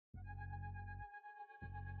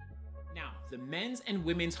The men's and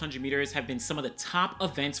women's 100 meters have been some of the top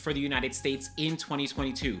events for the United States in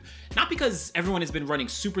 2022. Not because everyone has been running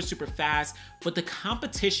super fast, but the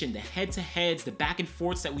competition, the head-to-heads, the back and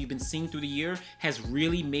forths that we've been seeing through the year has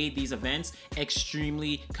really made these events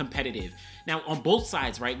extremely competitive. Now, on both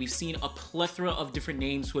sides, right, we've seen a plethora of different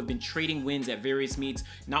names who have been trading wins at various meets,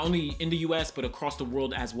 not only in the US, but across the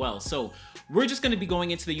world as well. So we're just going to be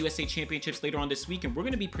going into the USA Championships later on this week, and we're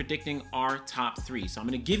going to be predicting our top three. So I'm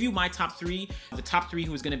going to give you my top three, the top three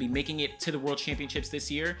who is going to be making it to the World Championships this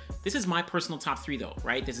year. This is my personal top three though,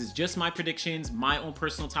 right? This is just my predictions, my own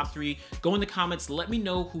personal top three. Go in the comments, let me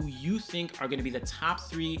know who you think are going to be the top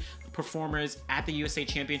three performers at the USA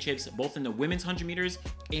Championships, both in the women's 100 meters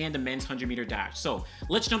and the men's 100 meter dash. So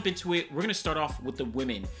let's jump into it. We're going to start off with the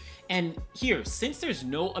women. And here, since there's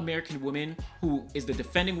no American woman who is the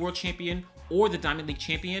defending world champion or the Diamond League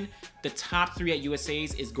champion, the top three at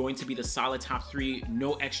USA's is going to be the solid top three.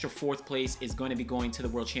 No extra fourth place is going to be going to the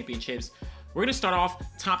World Championships. We're going to start off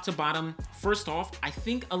top to bottom. First off, I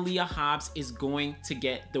think Aleia Hobbs is going to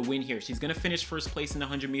get the win here. She's going to finish first place in the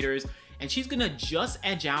 100 meters, and she's going to just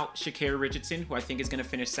edge out Sha'Carri Richardson, who I think is going to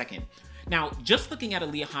finish second. Now, just looking at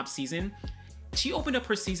Aleia Hobbs' season, she opened up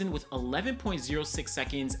her season with 11.06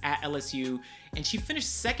 seconds at LSU, and she finished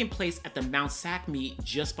second place at the Mount Sac meet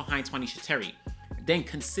just behind Tanisha Terry. Then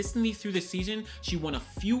consistently through the season, she won a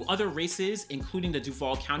few other races, including the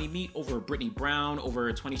Duval County meet over Brittany Brown,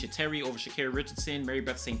 over Tanisha Terry, over Sha'Carri Richardson, Mary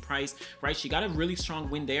Beth St. Price, right? She got a really strong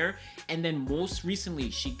win there. And then most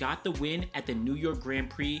recently, she got the win at the New York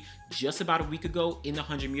Grand Prix just about a week ago in the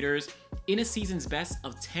 100 meters in a season's best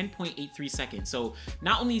of 10.83 seconds. So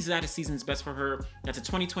not only is that a season's best for her, that's a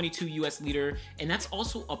 2022 US leader, and that's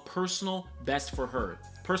also a personal best for her.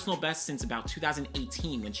 Personal best since about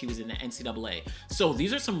 2018 when she was in the NCAA. So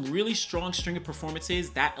these are some really strong string of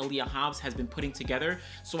performances that Aleia Hobbs has been putting together.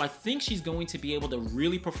 So I think she's going to be able to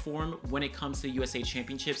really perform when it comes to the USA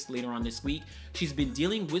Championships later on this week. She's been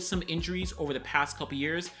dealing with some injuries over the past couple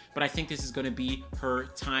years, but I think this is going to be her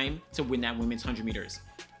time to win that women's 100 meters.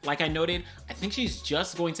 Like I noted, I think she's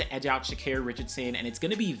just going to edge out Sha'Carri Richardson, and it's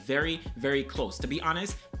going to be very close. To be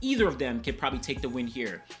honest, either of them could probably take the win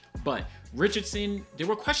here. But Richardson, there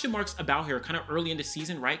were question marks about her kind of early in the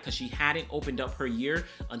season, right? Because she hadn't opened up her year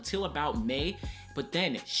until about May. But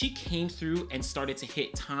then she came through and started to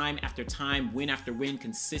hit time after time, win after win,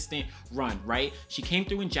 consistent run, right? She came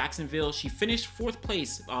through in Jacksonville. She finished fourth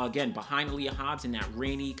place, again, behind Aleia Hobbs in that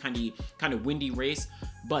rainy, kind of windy race.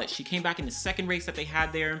 But she came back in the second race that they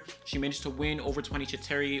had there. She managed to win over Tanisha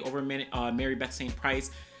Terry, over Mary Beth St.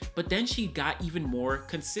 Price. But then she got even more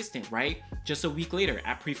consistent, right? Just a week later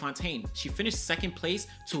at Prefontaine, she finished second place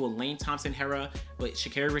to Elaine Thompson-Herah, but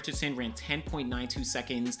Sha'Carri Richardson ran 10.92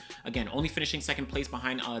 seconds. Again, only finishing second place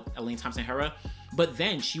behind Elaine Thompson-Herah. But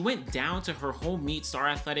then she went down to her home meet, Star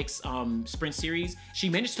Athletics Sprint Series. She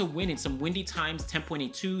managed to win in some windy times,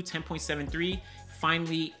 10.82, 10.73.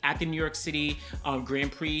 Finally, at the New York City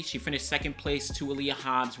Grand Prix, she finished second place to Aleia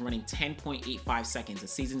Hobbs, running 10.85 seconds, a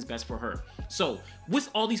season's best for her. So with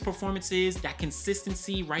all these performances, that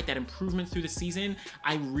consistency, right, that improvement through the season,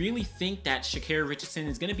 I really think that Sha'Carri Richardson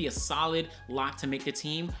is going to be a solid lock to make the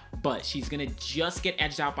team, but she's going to just get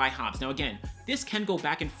edged out by Hobbs. Now again, this can go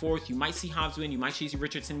back and forth. You might see Hobbs win, you might see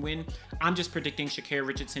Richardson win. I'm just predicting Sha'Carri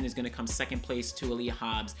Richardson is going to come second place to Aleia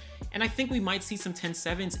Hobbs. And I think we might see some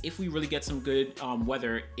 10.7s if we really get some good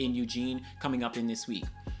weather in Eugene coming up in this week.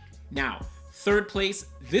 Now, third place,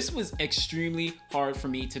 this was extremely hard for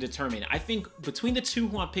me to determine. I think between the two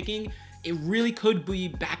who I'm picking, it really could be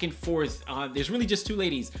back and forth. There's really just two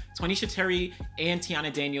ladies, Tanisha Terry and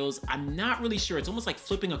Tiana Daniels. I'm not really sure. It's almost like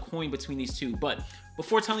flipping a coin between these two. But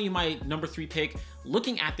before telling you my number three pick,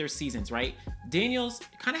 looking at their seasons, right? Daniels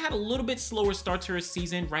kind of had a little bit slower start to her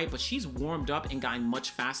season, right? But she's warmed up and gotten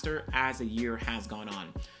much faster as the year has gone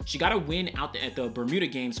on. She got a win out at the Bermuda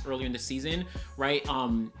Games earlier in the season, right?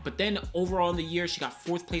 But then overall in the year, she got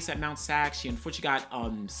fourth place at Mount Sac. She unfortunately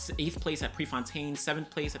got eighth place at Prefontaine, seventh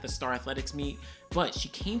place at the Star Athletics meet. But she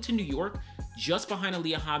came to New York just behind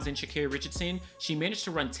Aleia Hobbs and Sha'Carri Richardson. She managed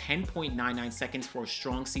to run 10.99 seconds for a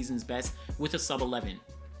strong season's best with a sub 11.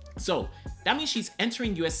 So that means she's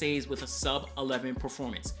entering USA's with a sub 11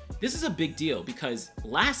 performance. This is a big deal because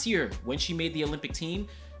last year when she made the Olympic team,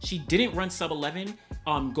 she didn't run sub 11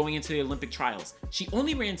 going into the Olympic trials. She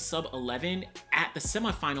only ran sub 11 at the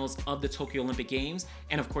semifinals of the Tokyo Olympic Games,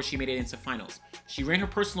 and of course she made it into finals. She ran her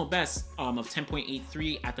personal best of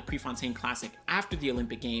 10.83 at the Prefontaine Classic after the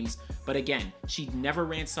Olympic Games, but again, she never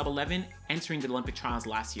ran sub 11 entering the Olympic trials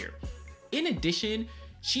last year. In addition,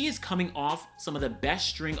 She is coming off some of the best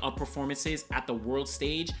string of performances at the world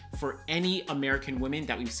stage for any American women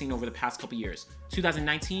that we've seen over the past couple years.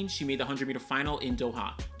 2019, she made the 100-meter final in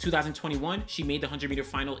Doha. 2021, she made the 100-meter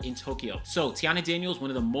final in Tokyo. So Tiana Daniels,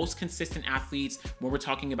 one of the most consistent athletes when we're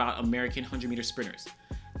talking about American 100-meter sprinters.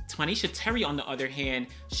 Tanisha Terry, on the other hand,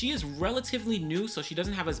 she is relatively new, so she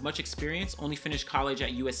doesn't have as much experience, only finished college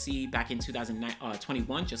at USC back in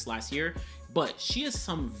 2021, just last year, but she has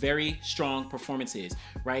some very strong performances,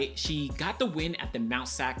 right? She got the win at the Mount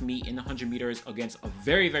Sac meet in the 100 meters against a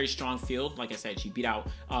very, very strong field. Like I said, she beat out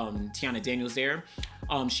Tiana Daniels there.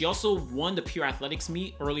 She also won the pure athletics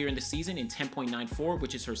meet earlier in the season in 10.94,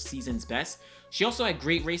 which is her season's best. She also had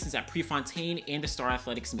great races at Prefontaine and the Star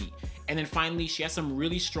Athletics meet. And then finally, she has some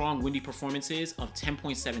really strong windy performances of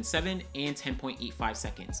 10.77 and 10.85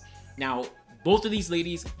 seconds. Now, both of these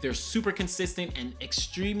ladies, they're super consistent and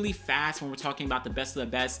extremely fast when we're talking about the best of the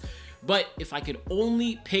best. But if I could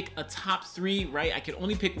only pick a top three, right? I could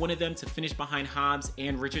only pick one of them to finish behind Hobbs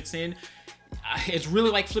and Richardson. It's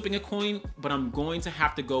really like flipping a coin, but I'm going to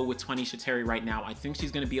have to go with Tanisha Terry right now. I think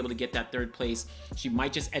she's going to be able to get that third place. She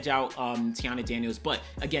might just edge out Tiana Daniels. But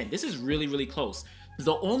again, this is really, really close.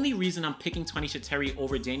 The only reason I'm picking Tanisha Terry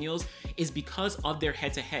over Daniels is because of their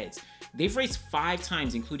head-to-heads. They've raced 5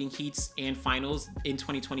 times, including heats and finals in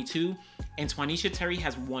 2022, and Tanisha Terry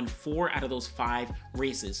has won 4 out of those 5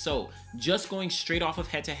 races. So just going straight off of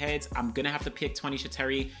head-to-heads, I'm gonna have to pick Tanisha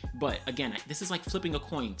Terry. But again, this is like flipping a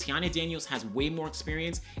coin. Tiana Daniels has way more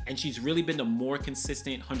experience, and she's really been the more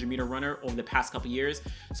consistent 100-meter runner over the past couple years.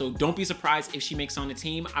 So don't be surprised if she makes it on the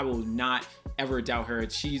team. I will not ever doubt her.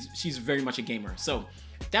 She's very much a gamer. So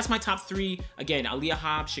that's my top 3. Again, Aleia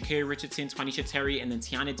Hobbs, Sha'Carri Richardson, Tanisha Terry, and then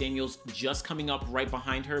Tiana Daniels just coming up right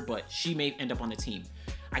behind her, but she may end up on the team.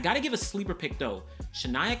 I gotta give a sleeper pick though.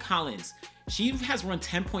 Shania Collins. She has run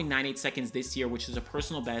 10.98 seconds this year, which is a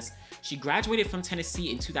personal best. She graduated from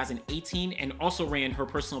Tennessee in 2018 and also ran her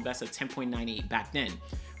personal best of 10.98 back then,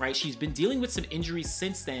 right? She's been dealing with some injuries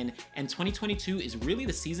since then, and 2022 is really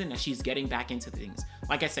the season that she's getting back into things.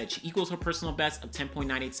 Like I said, she equals her personal best of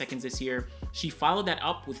 10.98 seconds this year. She followed that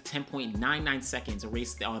up with 10.99 seconds, a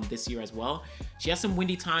race this year as well. She has some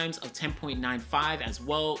windy times of 10.95 as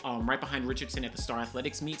well, right behind Richardson at the Star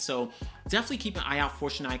Athletics meet. So definitely keep an eye out for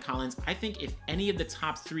Shania Collins. I think if any of the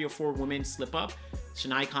top 3 or 4 women slip up,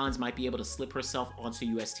 Shania Collins might be able to slip herself onto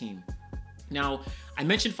US team. Now, I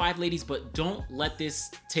mentioned 5 ladies, but don't let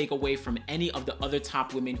this take away from any of the other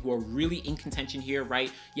top women who are really in contention here,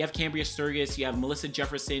 right? You have Cambria Sturgis, you have Melissa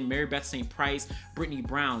Jefferson, Mary Beth St. Price, Brittany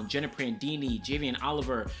Brown, Jenna Prandini, Javian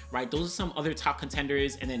Oliver, right? Those are some other top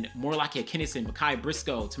contenders. And then Morlakia Kinnison, Makai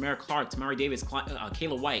Briscoe, Tamara Clark, Tamara Davis,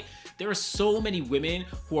 Kayla White. There are so many women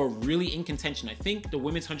who are really in contention. I think the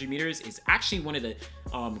women's 100 meters is actually one of the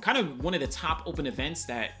one of the top open events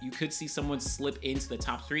that you could see someone slip into the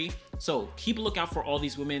top 3. So keep a lookout for all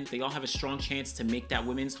these women. They all have a strong chance to make that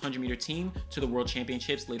women's 100-meter team to the World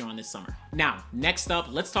Championships later on this summer. Now, next up,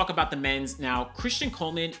 let's talk about the men's. Now, Christian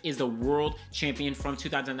Coleman is the world champion from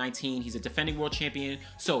 2019. He's a defending world champion.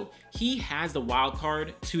 So he has the wild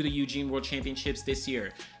card to the Eugene World Championships this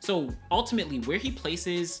year. So ultimately, where he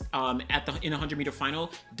places in the 100-meter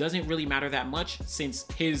final doesn't really matter that much, since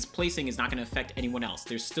his placing is not going to affect anyone else.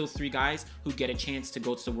 There's still 3 guys who get a chance to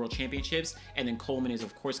go to the World Championships, and then Coleman is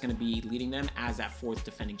of course going to be leading them as that 4th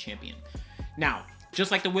defending champion. Now, just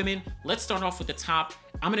like the women, let's start off with the top.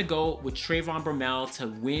 I'm going to go with Trayvon Bromell to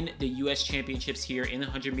win the US Championships here in the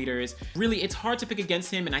 100 meters. Really, it's hard to pick against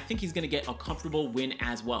him, and I think he's going to get a comfortable win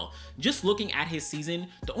as well. Just looking at his season,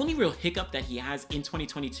 the only real hiccup that he has in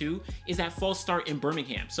 2022 is that false start in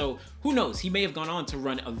Birmingham. So who knows, he may have gone on to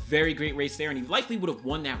run a very great race there, and he likely would have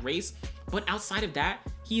won that race. But outside of that,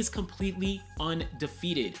 he is completely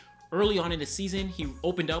undefeated. Early on in the season, he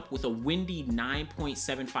opened up with a windy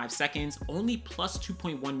 9.75 seconds, only plus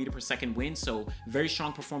 2.1 meter per second wind, so very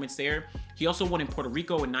strong performance there. He also won in Puerto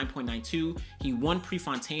Rico in 9.92. He won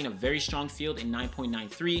Prefontaine, a very strong field, in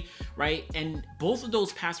 9.93, right? And both of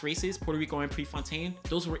those past races, Puerto Rico and Prefontaine,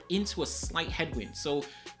 those were into a slight headwind. So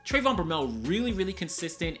Trayvon Bromell, really, really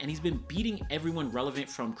consistent, and he's been beating everyone relevant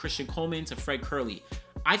from Christian Coleman to Fred Kerley.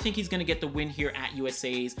 I think he's going to get the win here at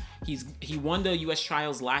USA's. He won the US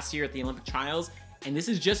trials last year at the Olympic trials, and this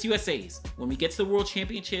is just USA's. When we get to the World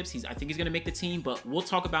Championships, I think he's going to make the team, but we'll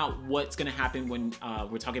talk about what's going to happen when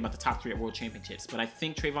we're talking about the top 3 at World Championships. But I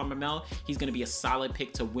think Trayvon Bromell, he's going to be a solid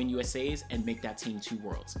pick to win USA's and make that team 2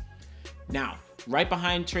 Worlds. Now, right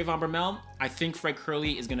behind Trayvon Bromell, I think Fred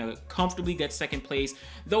Kerley is going to comfortably get 2nd place,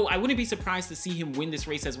 though I wouldn't be surprised to see him win this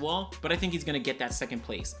race as well, but I think he's going to get that 2nd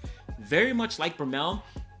place. Very much like Bromell,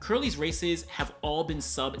 Kerley's races have all been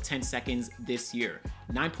sub 10 seconds this year.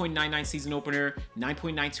 9.99 season opener,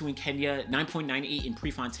 9.92 in Kenya, 9.98 in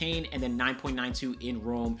Prefontaine, and then 9.92 in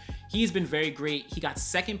Rome. He's been very great. He got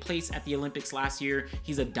second place at the Olympics last year.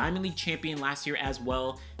 He's a Diamond League champion last year as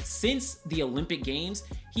well. Since the Olympic Games,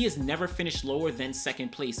 he has never finished lower than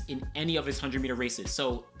second place in any of his 100-meter races.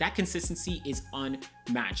 So that consistency is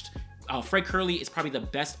unmatched. Fred Kerley is probably the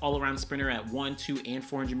best all-around sprinter at 1, 2, and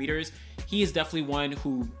 400 meters. He is definitely one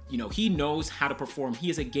who, he knows how to perform. He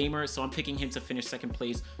is a gamer, so I'm picking him to finish second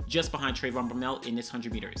place just behind Trayvon Bromell in this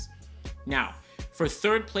 100 meters. Now, for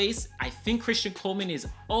third place, I think Christian Coleman is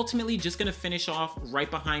ultimately just going to finish off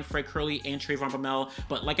right behind Fred Kerley and Trayvon Bromell.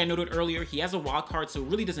 But like I noted earlier, he has a wild card, so it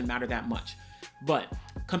really doesn't matter that much. But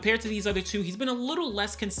compared to these other two, he's been a little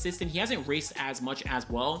less consistent. He hasn't raced as much as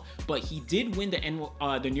well, but he did win the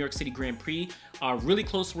New York City Grand Prix. A really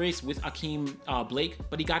close race with Akeem Blake,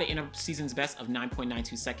 but he got it in a season's best of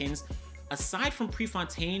 9.92 seconds. Aside from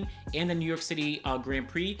Prefontaine and the New York City Grand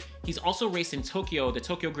Prix, he's also raced in Tokyo, the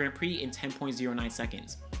Tokyo Grand Prix, in 10.09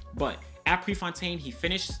 seconds. But at Prefontaine, he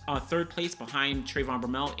finished third place behind Trayvon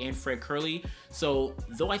Bromell and Fred Kerley. So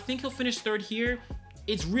though I think he'll finish third here,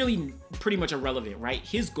 it's really pretty much irrelevant, right?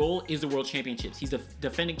 His goal is the World Championships. He's the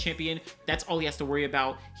defending champion. That's all he has to worry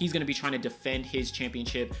about. He's going to be trying to defend his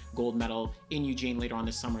championship gold medal in Eugene later on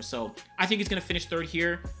this summer. So I think he's going to finish third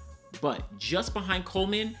here. But just behind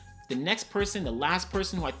Coleman, the next person, the last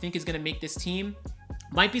person who I think is going to make this team,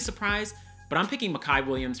 might be surprised, but I'm picking Makai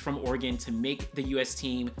Williams from Oregon to make the U.S.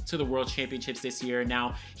 team to the World Championships this year.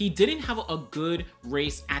 Now, he didn't have a good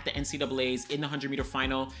race at the NCAAs in the 100-meter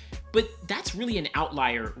final, but that's really an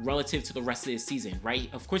outlier relative to the rest of his season, right?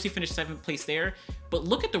 Of course, he finished 7th place there, but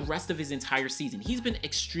look at the rest of his entire season. He's been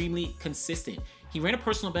extremely consistent. He ran a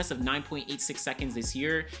personal best of 9.86 seconds this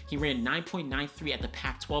year. He ran 9.93 at the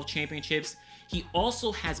Pac-12 championships. He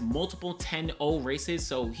also has multiple 10-0 races,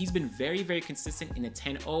 so he's been very, very consistent in the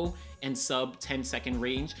 10-0 and sub 10-second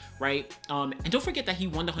range, right? And don't forget that he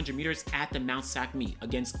won the 100 meters at the Mount Sac meet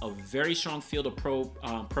against a very strong field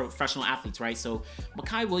of professional athletes, right? So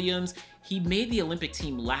Makai Williams, he made the Olympic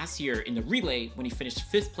team last year in the relay when he finished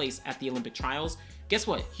 5th place at the Olympic trials. Guess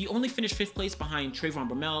what? He only finished 5th place behind Trayvon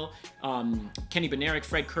Bromell, Kenny Benerick,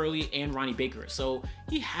 Fred Kerley, and Ronnie Baker. So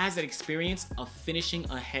he has that experience of finishing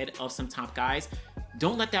ahead of some top guys.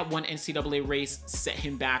 Don't let that one NCAA race set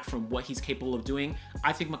him back from what he's capable of doing.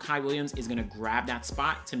 I think Makai Williams is going to grab that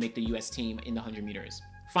spot to make the U.S. team in the 100 meters.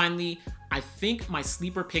 Finally, I think my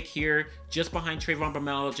sleeper pick here, just behind Trayvon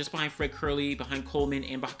Bromell, just behind Fred Kerley, behind Coleman,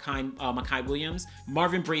 and behind Makai Williams,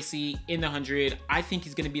 Marvin Bracey in the 100. I think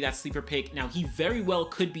he's going to be that sleeper pick. Now, he very well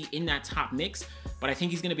could be in that top mix, but I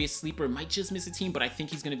think he's going to be a sleeper. Might just miss a team, but I think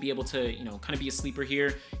he's going to be able to, kind of be a sleeper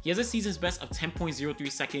here. He has a season's best of 10.03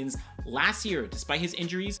 seconds. Last year, despite his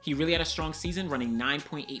injuries, he really had a strong season, running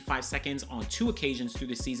 9.85 seconds on 2 occasions through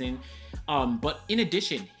the season. But in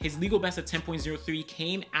addition, his legal best of 10.03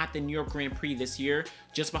 came at the New York Grand Prix this year,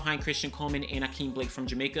 just behind Christian Coleman and Akeem Blake from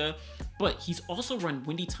Jamaica. But he's also run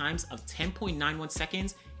windy times of 10.91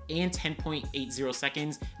 seconds and 10.80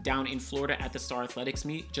 seconds down in Florida at the Star Athletics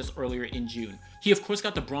meet just earlier in June. He of course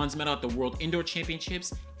got the bronze medal at the World Indoor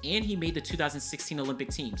Championships, and he made the 2016 Olympic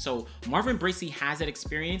team. So Marvin Bracey has that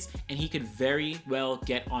experience, and he could very well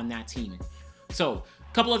get on that team. So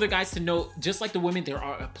a couple other guys to note, just like the women, there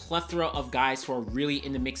are a plethora of guys who are really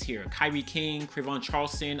in the mix here. Kyrie King, Cravon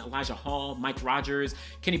Charleston, Elijah Hall, Mike Rogers,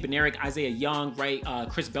 Kenny Benerick, Isaiah Young, right?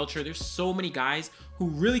 Chris Belcher. There's so many guys who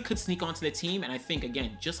really could sneak onto the team. And I think,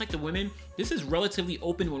 again, just like the women, this is relatively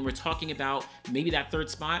open when we're talking about maybe that third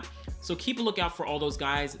spot. So keep a lookout for all those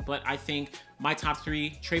guys. But I think my top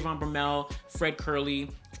 3, Trayvon Bromell, Fred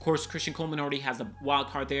Kerley. Of course, Christian Coleman already has a wild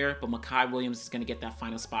card there, but Makai Williams is going to get that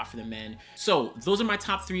final spot for the men. So those are my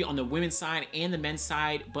top 3 on the women's side and the men's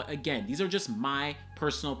side. But again, these are just my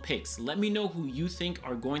personal picks. Let me know who you think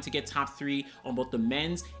are going to get top 3 on both the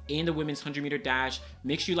men's and the women's 100-meter dash.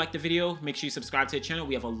 Make sure you like the video. Make sure you subscribe to the channel.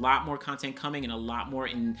 We have a lot more content coming, and a lot more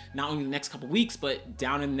in not only the next couple weeks, but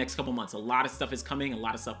down in the next couple months. A lot of stuff is coming, a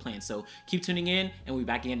lot of stuff planned. So keep tuning in, and we'll be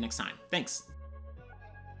back again next time. Thanks.